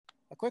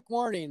A quick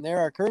warning, there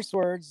are curse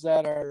words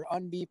that are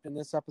unbeeped in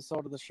this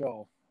episode of the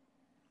show.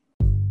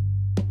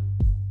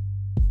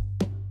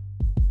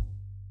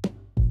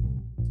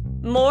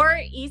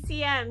 More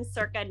ECM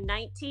circa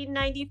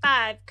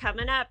 1995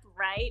 coming up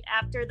right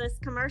after this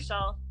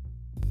commercial.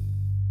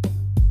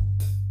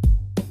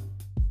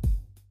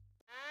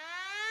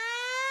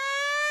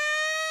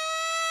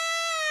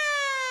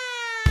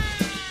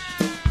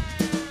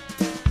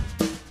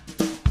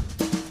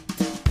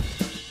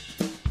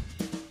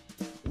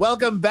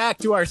 Welcome back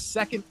to our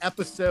second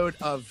episode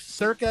of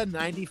Circa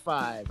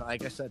 95. I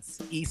guess that's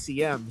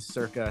ECM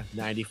Circa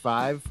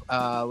 95.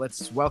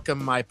 Let's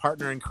welcome my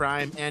partner in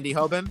crime, Andy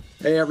Hoban.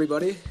 Hey,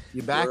 everybody.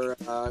 You back?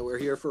 We're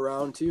here for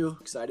round two.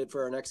 Excited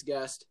for our next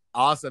guest.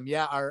 Awesome.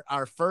 Yeah,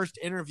 our first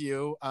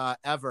interview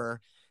ever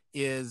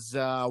is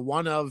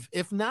one of,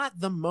 if not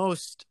the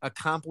most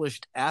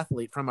accomplished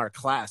athlete from our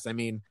class. I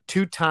mean,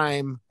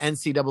 two-time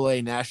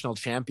NCAA national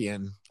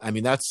champion. I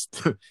mean, that's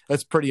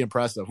pretty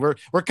impressive. We're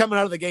coming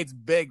out of the gates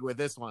big with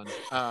this one.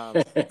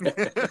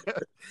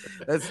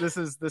 This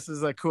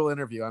is a cool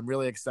interview. I'm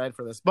really excited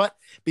for this. But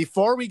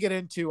before we get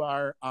into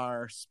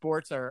our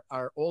sports,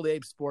 our Old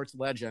Abe sports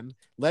legend,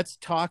 let's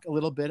talk a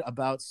little bit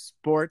about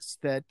sports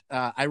that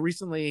I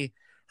recently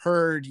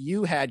heard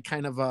you had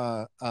kind of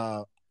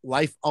a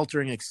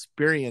life-altering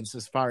experience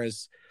as far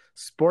as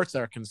sports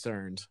are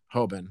concerned,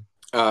 Hoban.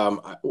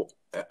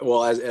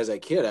 Well, as a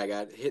kid, I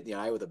got hit in the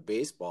eye with a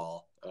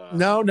baseball.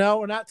 No,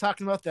 we're not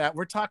talking about that.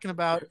 We're talking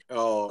about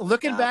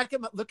looking back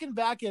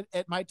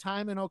at my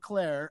time in Eau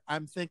Claire.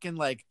 I'm thinking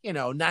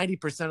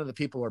 90% of the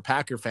people were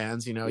Packer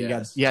fans. You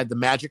had the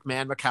Magic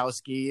Man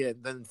Mikowski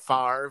and then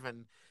Favre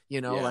and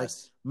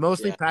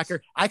mostly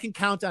Packer. I can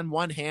count on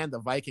one hand the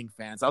Viking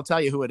fans. I'll tell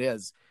you who it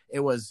is. It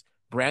was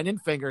Brandon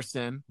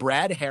Fingerson,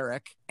 Brad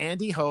Herrick,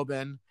 Andy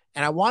Hoban,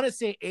 and I want to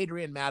say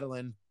Adrian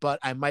Madeline, but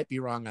I might be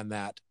wrong on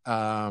that.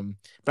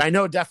 But I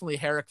know definitely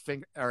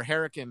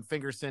Herrick and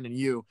Fingerson and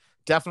you,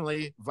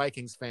 definitely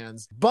Vikings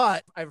fans.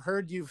 But I've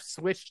heard you've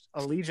switched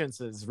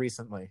allegiances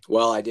recently.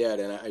 Well, I did,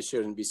 and I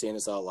shouldn't be saying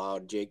this out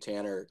loud. Jake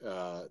Tanner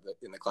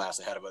in the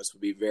class ahead of us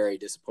would be very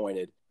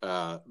disappointed.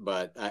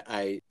 But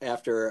I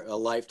after a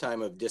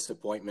lifetime of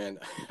disappointment,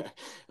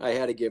 I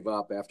had to give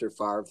up after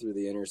Favre threw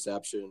the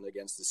interception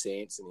against the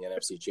Saints in the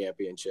NFC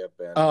Championship.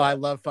 And, I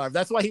love Favre.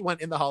 That's why he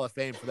went in the Hall of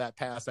Fame for that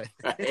pass.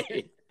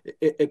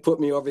 It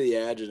put me over the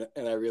edge,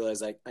 and I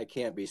realized I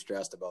can't be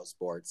stressed about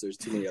sports. There's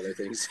too many other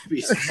things to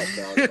be stressed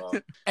out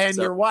about. And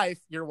so, your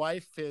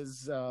wife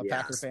is a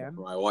Packer fan?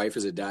 My wife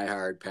is a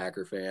diehard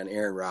Packer fan,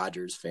 Aaron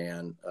Rodgers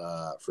fan,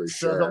 for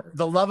sure. So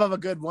the love of a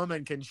good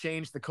woman can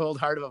change the cold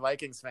heart of a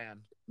Vikings fan.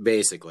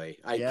 Basically,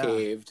 I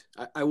caved.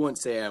 I wouldn't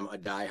say I'm a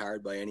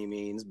diehard by any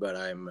means, but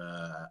I'm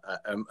a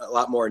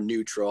lot more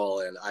neutral,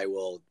 and I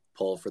will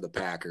pull for the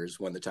Packers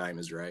when the time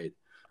is right.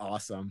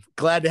 Awesome.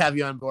 Glad to have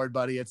you on board,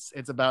 buddy.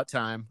 It's about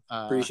time.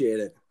 Appreciate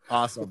it.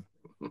 Awesome.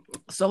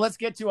 So let's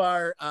get to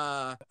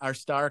our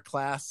star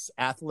class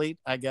athlete,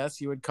 I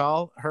guess you would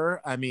call her.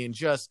 I mean,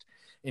 just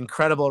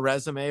incredible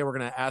resume. We're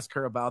going to ask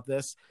her about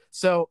this.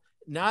 So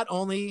not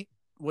only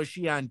was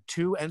she on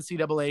 2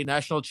 NCAA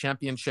national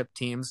championship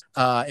teams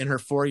in her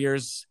 4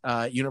 years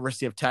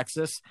University of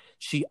Texas,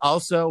 she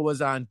also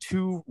was on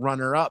 2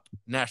 runner-up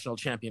national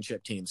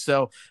championship teams.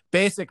 So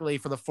basically,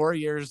 for the 4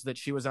 years that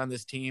she was on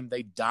this team,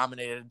 they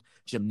dominated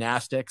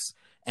gymnastics,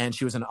 and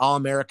she was an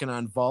All-American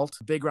on vault.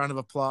 Big round of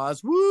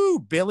applause. Woo!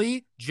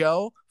 Billie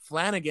Jo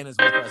Flanagan is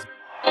with us.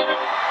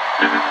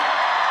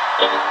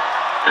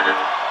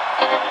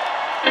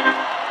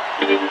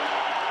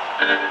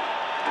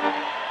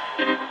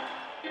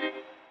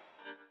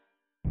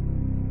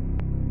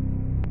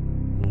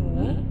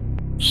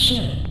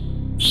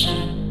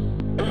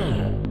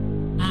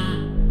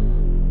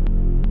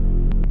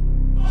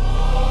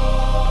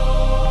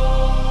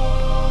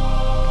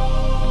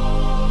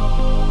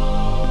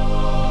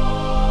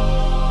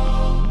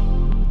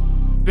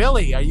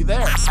 Billie, are you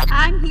there?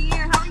 I'm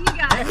here. How are you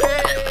guys?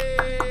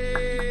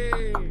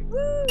 Hey!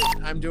 Woo!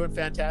 I'm doing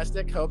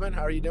fantastic. Hoban,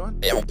 how are you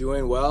doing? I'm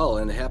doing well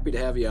and happy to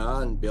have you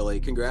on, Billie.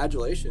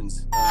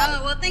 Congratulations.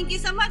 Well, thank you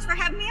so much for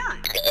having me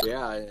on.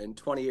 Yeah, and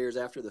 20 years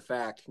after the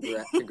fact,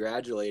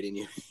 congratulating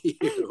you.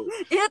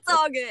 It's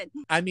all good.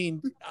 I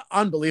mean,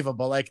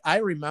 unbelievable. Like, I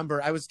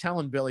remember I was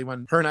telling Billie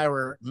when her and I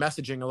were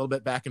messaging a little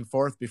bit back and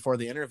forth before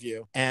the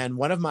interview, and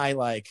one of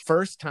my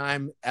first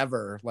time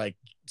ever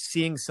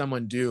seeing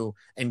someone do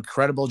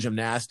incredible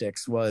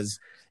gymnastics was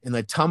in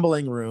the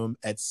tumbling room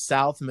at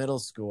South Middle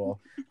School.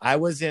 I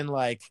was in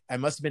I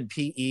must have been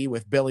PE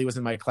with Billie was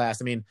in my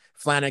class. I mean,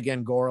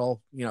 Flanagan,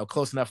 Gorel,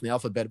 close enough in the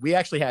alphabet. We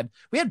had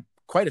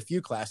quite a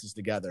few classes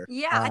together.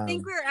 Yeah, I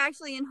think we were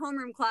actually in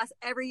homeroom class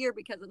every year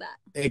because of that.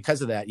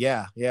 Because of that,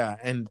 yeah.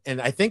 And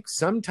I think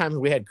sometimes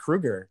we had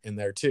Kruger in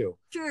there too.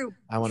 True.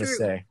 I want to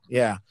say,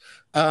 yeah.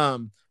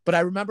 But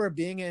I remember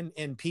being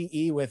in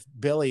PE with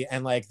Billy,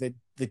 and like the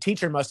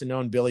teacher must have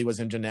known Billy was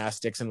in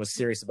gymnastics and was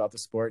serious about the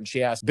sport. And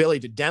she asked Billy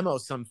to demo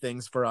some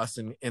things for us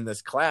in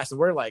this class. And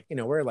we're like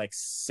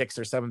 6th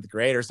or 7th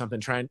grade or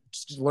something,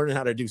 learning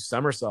how to do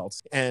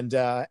somersaults. And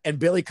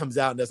Billy comes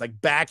out and does like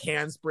back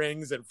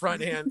handsprings and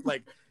front hand,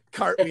 like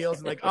cartwheels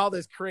and like all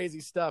this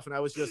crazy stuff. And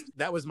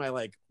that was my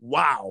like,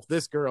 wow,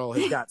 this girl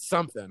has got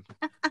something.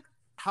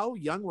 How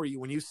young were you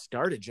when you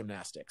started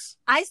gymnastics?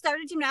 I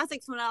started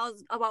gymnastics when I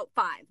was about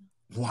 5.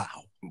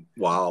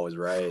 Wow is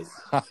right.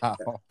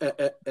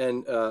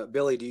 And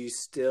Billy, do you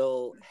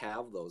still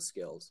have those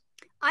skills?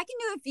 I can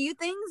do a few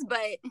things,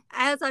 but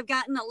as I've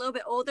gotten a little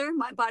bit older,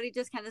 my body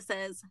just kind of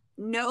says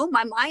no.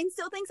 My mind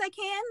still thinks I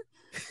can,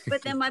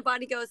 but then my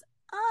body goes,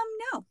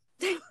 no.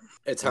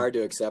 It's hard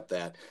to accept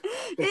that.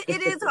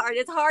 It is hard.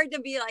 It's hard to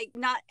be like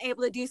not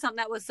able to do something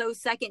that was so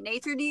second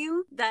nature to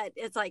you that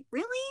it's like,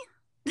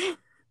 really?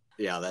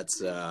 Yeah,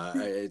 that's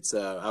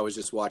I was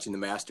just watching the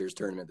Masters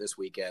tournament this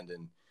weekend,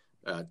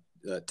 and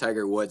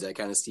Tiger Woods, I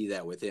kind of see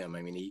that with him.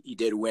 I mean, he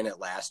did win it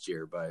last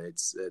year, but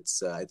it's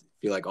I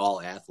feel like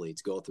all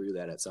athletes go through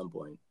that at some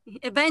point.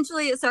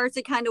 Eventually it starts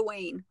to kind of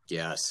wane.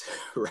 Yes.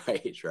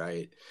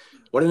 Right.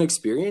 What an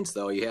experience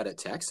though you had at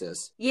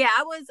Texas. Yeah,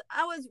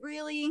 I was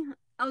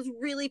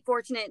really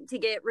fortunate to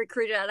get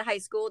recruited out of high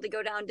school to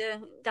go down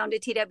to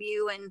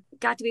TW, and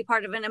got to be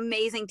part of an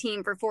amazing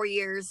team for 4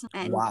 years,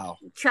 and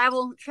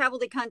travel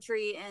the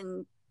country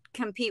and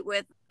compete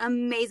with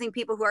amazing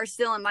people who are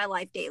still in my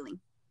life daily.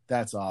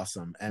 That's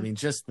awesome. I mean,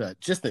 just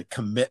the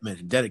commitment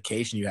and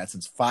dedication you had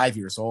since 5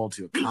 years old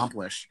to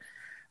accomplish.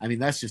 I mean,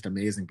 that's just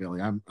amazing,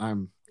 Billy.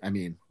 I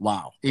mean,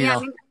 wow. You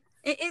know?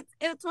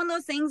 It's one of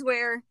those things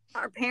where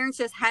our parents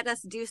just had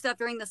us do stuff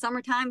during the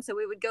summertime. So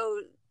we would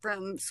go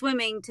from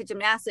swimming to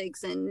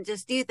gymnastics and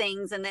just do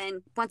things. And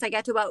then once I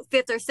got to about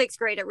 5th or 6th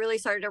grade, it really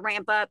started to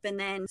ramp up. And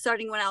then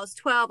starting when I was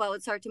 12, I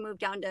would start to move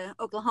down to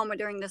Oklahoma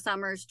during the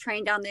summers,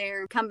 train down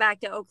there, come back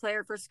to Eau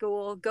Claire for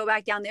school, go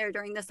back down there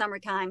during the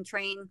summertime,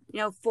 train,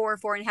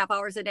 4.5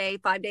 hours a day,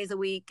 5 days a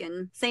week.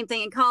 And same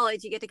thing in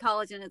college. You get to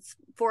college and it's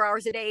 4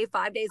 hours a day,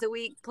 5 days a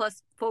week,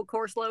 plus full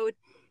course load.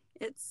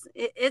 It's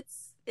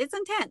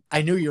intense.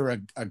 I knew you were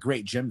a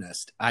great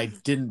gymnast. I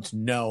didn't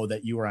know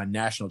that you were a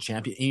national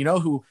champion. And you know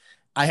who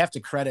I have to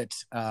credit,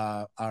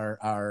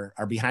 our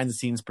behind the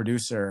scenes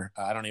producer.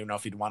 I don't even know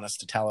if he'd want us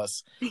to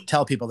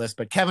tell people this,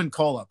 but Kevin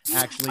Kolop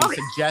actually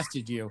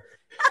suggested you.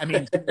 I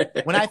mean,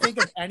 when I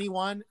think of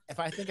anyone, if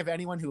I think of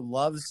anyone who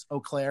loves Eau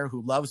Claire,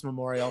 who loves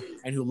Memorial,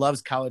 and who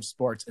loves college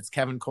sports, it's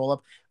Kevin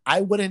Kolop.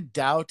 I wouldn't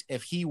doubt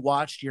if he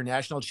watched your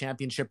national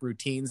championship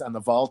routines on the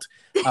vault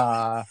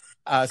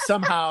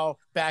somehow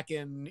back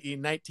in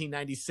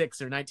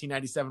 1996 or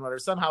 1997, whatever.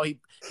 Somehow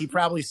he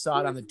probably saw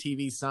it on the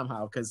TV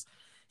somehow, because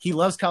he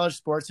loves college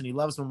sports and he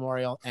loves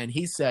Memorial. And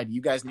he said,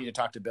 you guys need to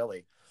talk to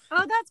Billy.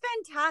 Oh, that's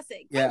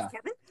fantastic. Thanks,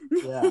 Kevin.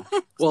 Yeah.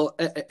 Well,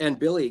 and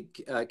Billy,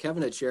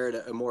 Kevin had shared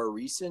a more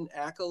recent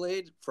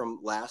accolade from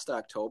last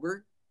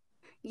October.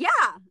 Yeah,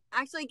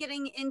 actually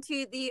getting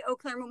into the Eau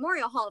Claire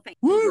Memorial Hall of Fame.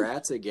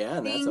 Congrats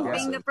again. That's awesome.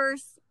 Being the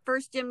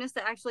first gymnast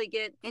to actually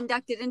get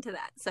inducted into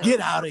that. So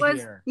get out of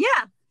here.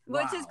 Yeah,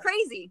 which is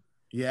crazy.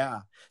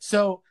 Yeah.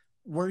 So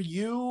were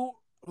you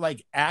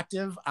like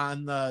active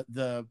on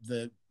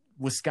the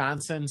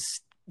Wisconsin,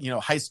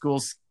 high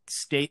school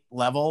state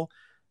level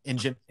in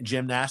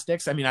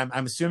gymnastics? I mean,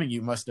 I'm assuming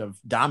you must have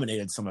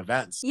dominated some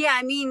events. Yeah,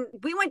 I mean,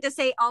 we went to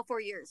state all 4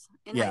 years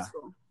in high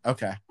school.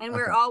 Okay. And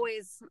we're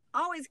always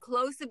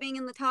close to being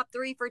in the top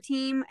 3 for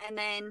team. And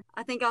then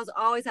I think I was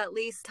always at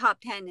least top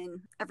 10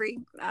 in every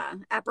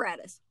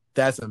apparatus.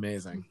 That's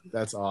amazing.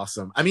 That's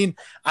awesome. I mean,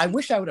 I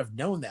wish I would have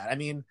known that. I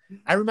mean,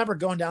 I remember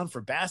going down for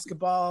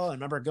basketball. I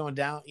remember going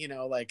down,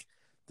 like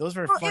those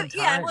were fun times.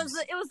 Yeah, it was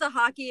the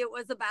hockey, it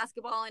was the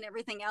basketball and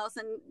everything else.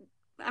 And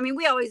I mean,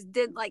 we always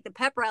did like the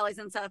pep rallies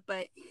and stuff,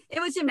 but it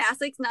was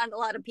gymnastics. Not a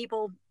lot of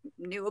people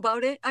knew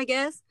about it, I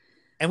guess.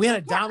 And we had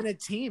a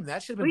dominant team.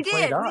 That should have been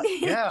played up.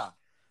 Yeah.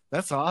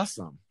 That's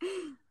awesome.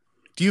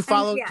 Do you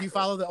follow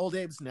the Old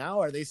Abe's now?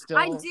 Are they still?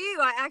 I do.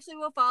 I actually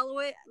will follow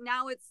it.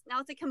 Now it's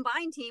a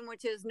combined team,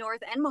 which is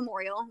North and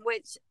Memorial,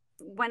 which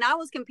when I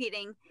was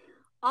competing,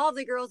 all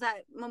the girls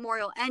at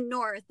Memorial and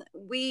North,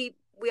 we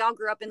all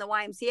grew up in the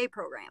YMCA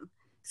program.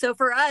 So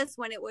for us,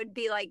 when it would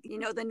be like,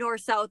 the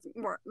North-South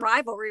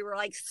rivalry, we're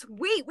like,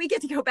 sweet, we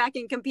get to go back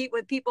and compete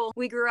with people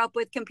we grew up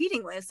with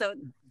competing with. So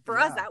for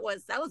us, that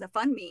was a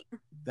fun meet.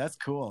 That's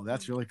cool.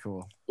 That's really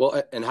cool.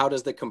 Well, and how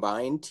does the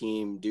combined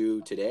team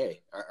do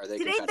today? Are they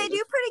today? They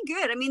do pretty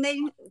good. I mean,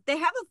 they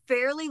have a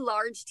fairly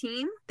large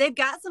team. They've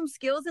got some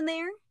skills in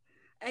there.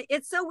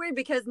 It's so weird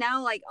because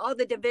now like all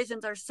the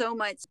divisions are so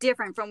much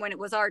different from when it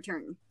was our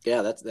turn.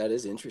 Yeah, that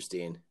is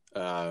interesting.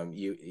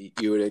 You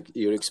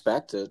would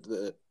expect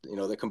the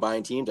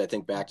combined teams. I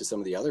think back to some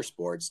of the other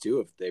sports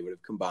too, if they would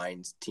have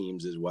combined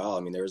teams as well.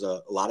 I mean, there's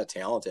a lot of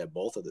talent at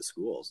both of the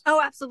schools.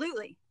 Oh,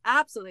 absolutely.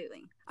 I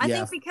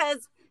think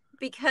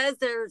because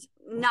there's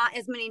not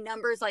as many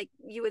numbers like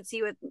you would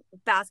see with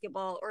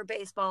basketball or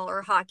baseball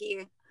or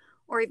hockey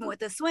or even with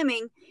the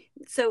swimming.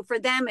 So for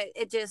them,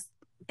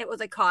 it it was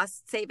a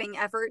cost saving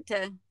effort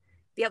to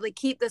be able to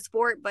keep the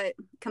sport, but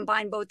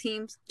combine both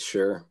teams.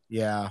 Sure.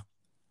 Yeah.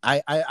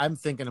 I'm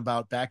thinking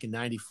about back in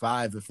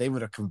 95, if they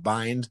would have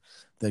combined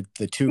the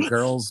two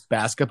girls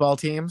basketball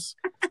teams,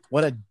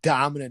 what a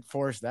dominant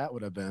force that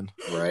would have been.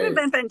 Right. It would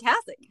have been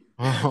fantastic.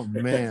 Oh,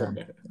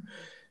 man.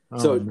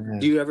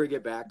 Do you ever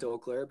get back to Eau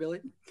Claire,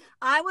 Billy?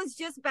 I was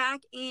just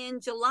back in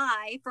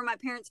July for my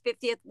parents'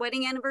 50th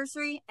wedding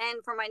anniversary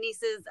and for my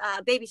niece's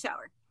baby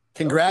shower.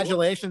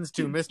 Congratulations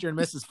to Mr. and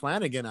Mrs.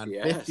 Flanagan on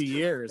 50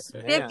 years.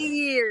 Man. 50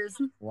 years.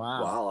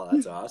 Wow.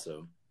 That's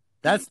awesome.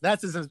 That's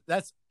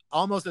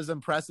almost as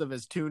impressive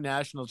as 2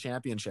 national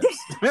championships.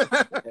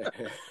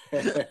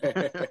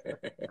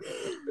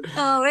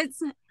 Oh,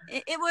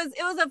 it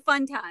was a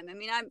fun time. I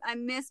mean, I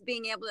miss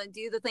being able to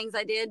do the things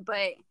I did,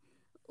 but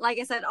like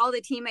I said, all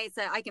the teammates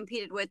that I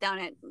competed with down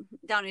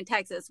in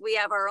Texas, we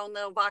have our own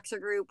little boxer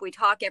group. We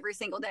talk every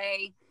single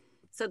day,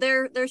 so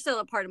they're still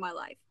a part of my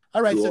life.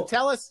 All right, cool.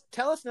 So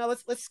tell us now.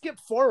 Let's skip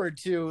forward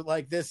to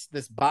like this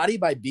Body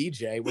by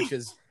BJ, which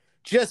is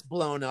just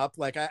blown up.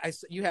 Like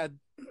you had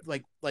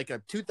like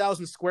a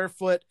 2,000 square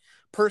foot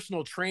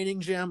personal training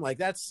gym. Like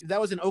that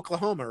was in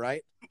Oklahoma,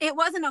 right? It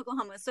was in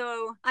Oklahoma.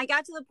 So I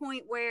got to the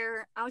point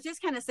where I was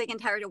just kind of sick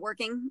and tired of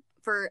working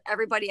for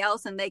everybody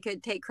else, and they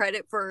could take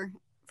credit for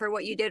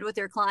what you did with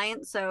your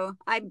clients. So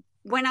I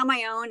went on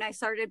my own. I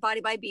started Body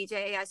by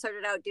BJ. I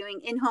started out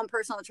doing in-home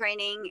personal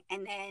training.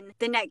 And then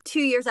the next 2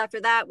 years after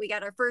that, we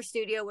got our first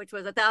studio, which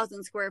was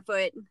 1,000 square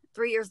foot.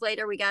 3 years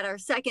later, we got our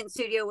second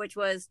studio, which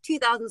was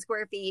 2,000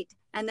 square feet.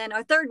 And then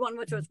our third one,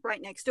 which was right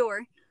next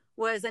door,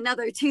 was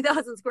another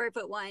 2,000 square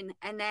foot one.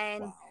 And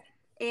then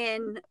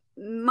in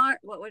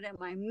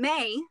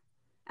May,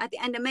 at the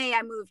end of May,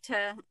 I moved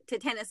to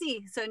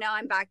Tennessee. So now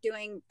I'm back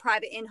doing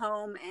private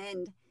in-home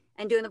and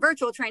doing the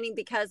virtual training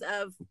because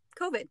of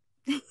COVID.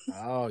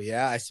 Oh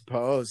yeah, I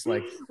suppose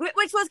which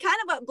was kind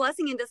of a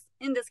blessing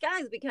in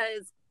disguise,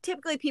 because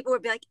typically people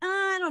would be like,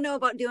 I don't know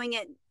about doing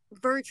it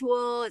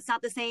virtual. It's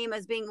not the same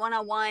as being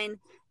one-on-one.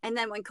 And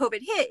then when COVID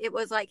hit, it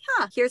was like,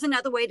 here's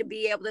another way to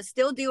be able to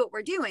still do what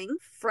we're doing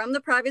from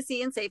the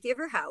privacy and safety of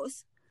your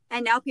house.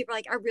 And now people are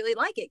like, I really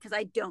like it because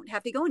I don't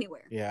have to go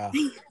anywhere. Yeah.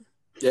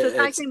 So it's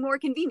actually more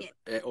convenient.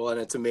 Well,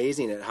 and it's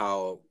amazing at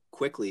how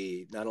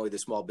quickly not only the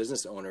small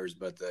business owners,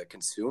 but the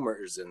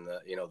consumers and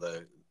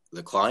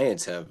the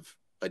clients have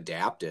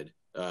adapted.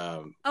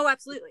 Oh,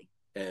 absolutely.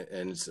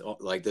 And it's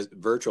like the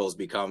virtual is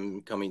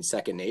becoming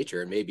second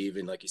nature, and maybe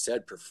even, like you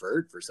said,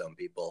 preferred for some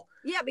people.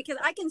 Yeah, because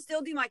I can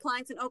still do my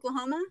clients in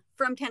Oklahoma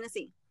from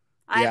Tennessee.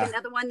 I have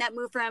another one that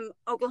moved from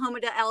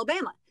Oklahoma to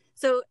Alabama.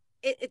 So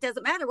it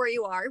doesn't matter where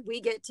you are.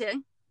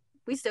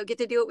 We still get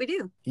to do what we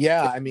do.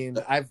 Yeah. I mean,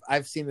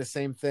 I've seen the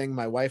same thing.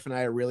 My wife and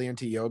I are really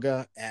into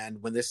yoga.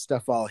 And when this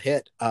stuff all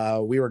hit,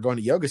 we were going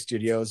to yoga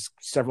studios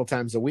several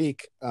times a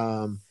week.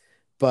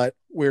 But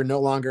we're no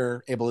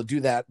longer able to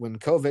do that when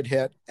COVID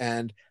hit.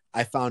 And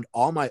I found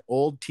all my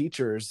old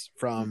teachers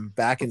from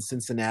back in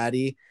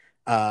Cincinnati.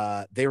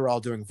 They were all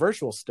doing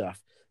virtual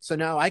stuff. So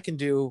now I can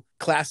do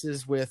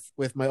classes with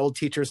my old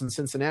teachers in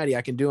Cincinnati.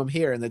 I can do them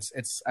here. And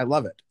I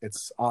love it.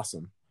 It's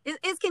awesome.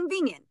 It's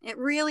convenient. It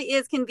really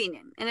is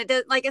convenient. And it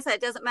does, like I said,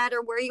 it doesn't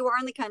matter where you are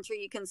in the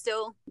country. You can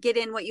still get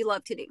in what you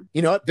love to do.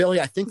 You know what,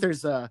 Billy? I think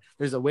there's a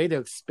way to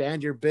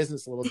expand your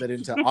business a little bit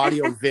into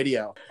audio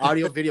video,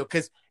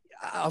 because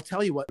I'll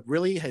tell you what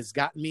really has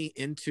gotten me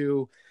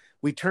into.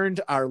 We turned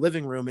our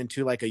living room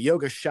into like a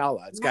yoga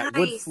shala. It's got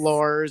wood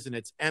floors and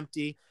it's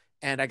empty.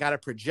 And I got a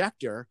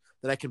projector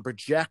that I can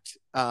project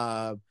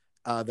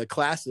the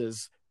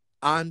classes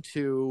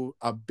onto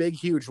a big,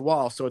 huge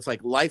wall. So it's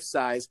like life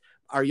size.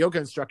 Our yoga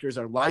instructors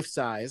are life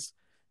size,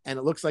 and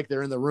it looks like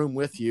they're in the room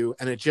with you.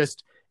 And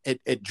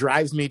it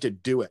drives me to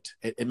do it.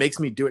 It makes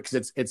me do it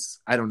because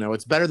it's I don't know.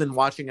 It's better than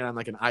watching it on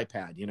like an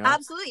iPad, you know?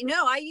 Absolutely.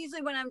 No, I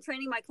usually, when I'm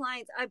training my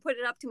clients, I put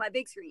it up to my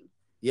big screen.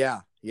 Yeah.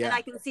 And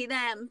I can see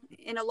them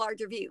in a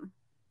larger view.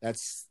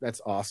 That's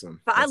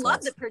awesome. But I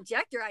love the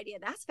projector idea.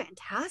 That's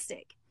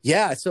fantastic.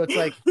 Yeah. So it's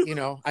like,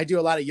 I do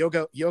a lot of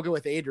yoga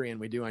with Adrienne.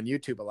 We do on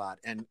YouTube a lot.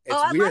 And it's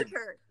I weird. like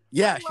her.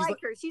 Yeah. I like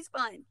her. She's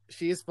fun.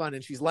 She is fun.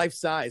 And she's life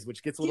size,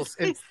 which gets a little,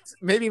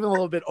 maybe even a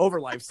little bit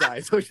over life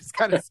size, which is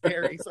kind of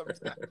scary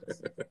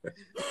sometimes.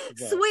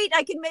 Sweet.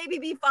 I can maybe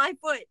be 5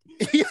 foot.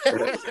 Yeah.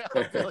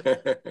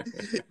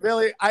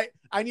 Really,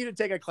 I need to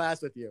take a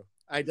class with you.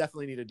 I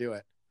definitely need to do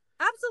it.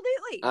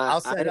 Absolutely. I'll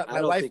set up.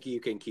 I don't think you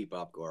can keep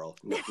up, girl.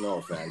 No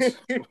offense.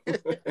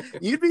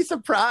 You'd be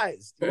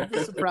surprised.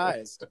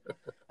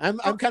 I'm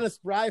kind of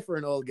spry for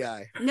an old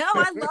guy. No,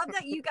 I love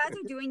that you guys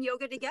are doing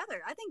yoga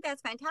together. I think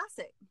that's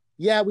fantastic.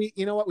 Yeah,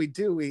 you know what we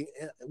do?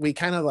 We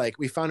kind of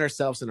we found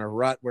ourselves in a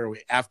rut where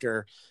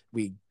after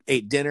we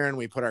ate dinner and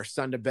we put our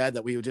son to bed,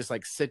 that we would just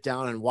sit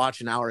down and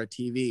watch an hour of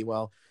TV.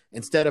 Well,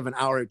 instead of an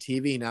hour of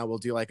TV, now we'll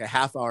do like a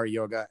half hour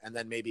yoga and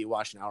then maybe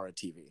watch an hour of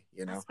TV,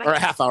 or a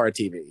half hour of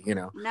TV,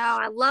 No,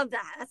 I love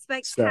that. That's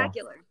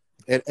spectacular.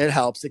 So it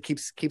helps. It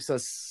keeps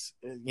us,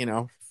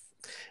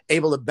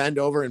 able to bend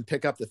over and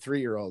pick up the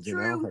 3-year-old,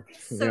 True.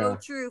 So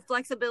true.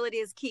 Flexibility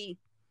is key.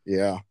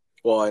 Yeah.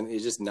 Well, and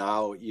it's just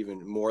now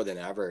even more than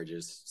ever,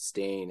 just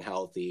staying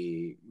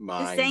healthy,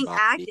 mind, staying body,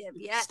 active,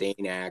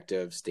 staying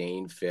active,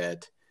 staying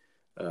fit.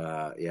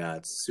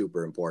 It's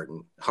super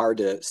important. Hard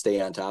to stay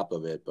on top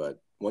of it,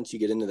 but once you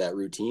get into that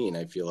routine,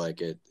 I feel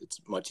like it's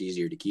much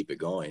easier to keep it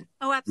going.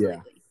 Oh,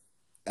 absolutely.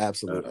 Yeah,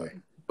 absolutely.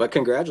 But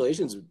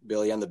congratulations,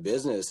 Billy, on the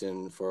business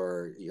and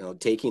for,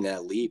 taking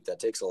that leap. That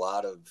takes a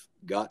lot of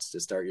guts to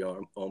start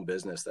your own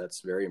business.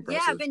 That's very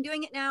impressive. Yeah, I've been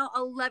doing it now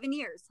 11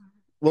 years.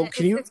 Well,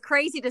 it's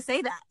crazy to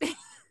say that.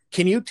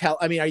 Can you tell,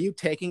 are you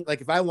taking,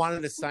 like, if I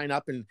wanted to sign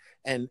up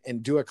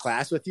and do a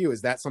class with you,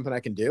 is that something I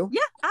can do?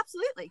 Yeah,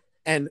 absolutely.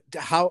 And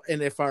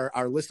if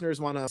our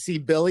listeners want to see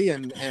Billy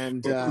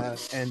and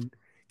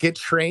get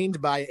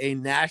trained by a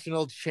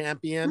national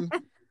champion,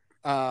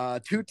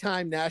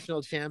 2-time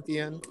national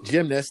champion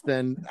gymnast,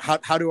 then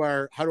how do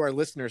our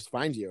listeners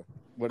find you?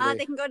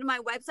 They can go to my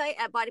website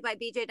at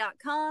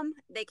bodybybj.com.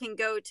 They can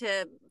go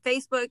to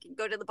Facebook,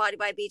 go to the Body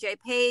by BJ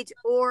page,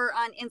 or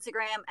on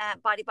Instagram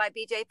at Body by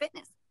BJ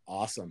Fitness.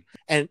 Awesome.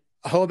 And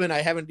Hoban,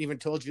 I haven't even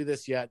told you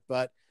this yet,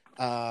 but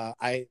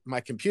my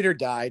computer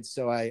died,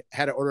 so I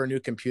had to order a new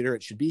computer.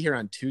 It should be here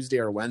on Tuesday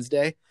or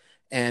Wednesday.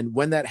 And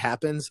when that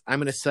happens, I'm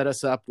going to set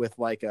us up with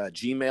like a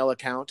Gmail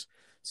account,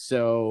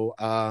 so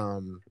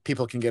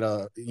people can get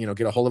a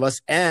hold of us.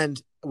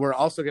 And we're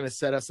also going to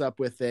set us up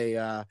with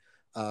a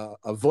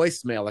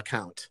voicemail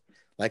account,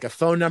 like a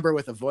phone number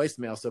with a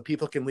voicemail, so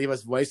people can leave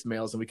us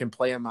voicemails and we can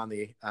play them on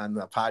the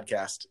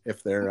podcast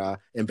if they're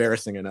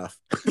embarrassing enough.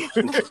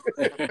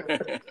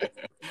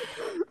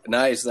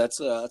 Nice.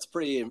 That's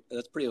pretty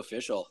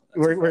official.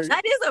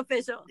 That is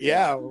official.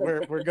 Yeah,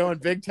 we're going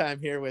big time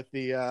here with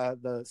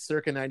the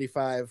Circa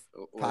 95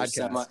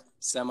 podcast.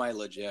 Semi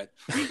legit.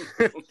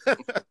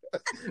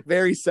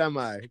 Very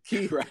semi.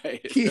 Key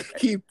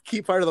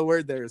part of the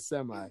word there is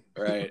semi.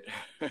 Right.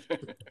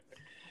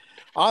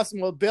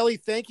 Awesome. Well, Billy,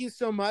 thank you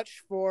so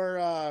much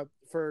for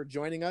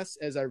joining us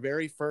as our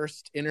very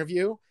first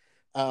interview.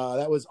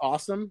 That was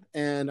awesome,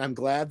 and I'm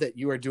glad that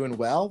you are doing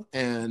well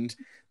and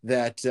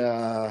that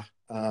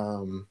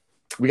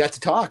we got to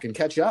talk and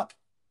catch up.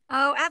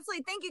 Oh,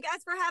 absolutely. Thank you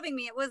guys for having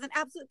me. It was an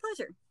absolute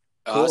pleasure.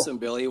 Awesome, cool.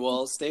 Billy.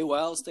 Well, stay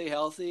well, stay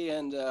healthy,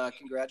 and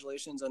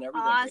congratulations on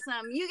everything.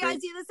 Awesome. You guys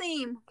do the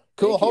same.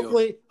 Cool.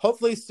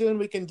 Hopefully soon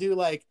we can do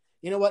like,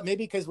 you know what,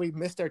 maybe because we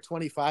missed our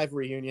 25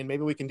 reunion,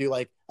 maybe we can do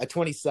like a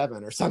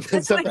 27 or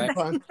something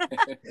fun.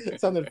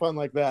 Something fun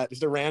like that.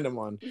 Just a random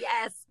one.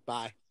 Yes.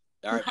 Bye.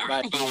 All right.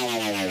 Bye.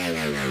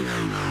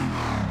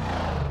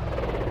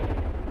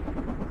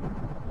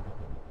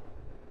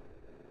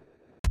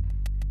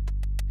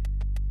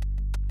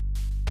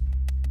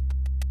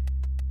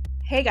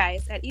 Hey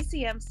guys, at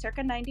ECM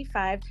Circa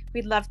 95,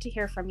 we'd love to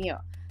hear from you.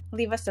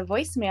 Leave us a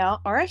voicemail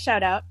or a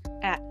shout out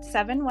at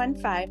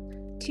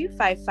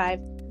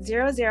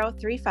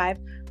 715-255-0035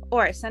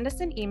 or send us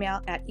an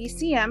email at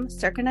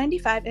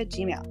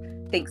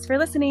ecmcirca95@gmail.com. Thanks for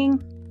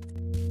listening.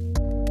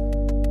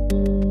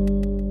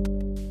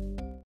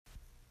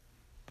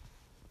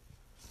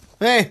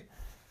 Hey,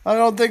 I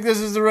don't think this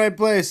is the right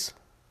place.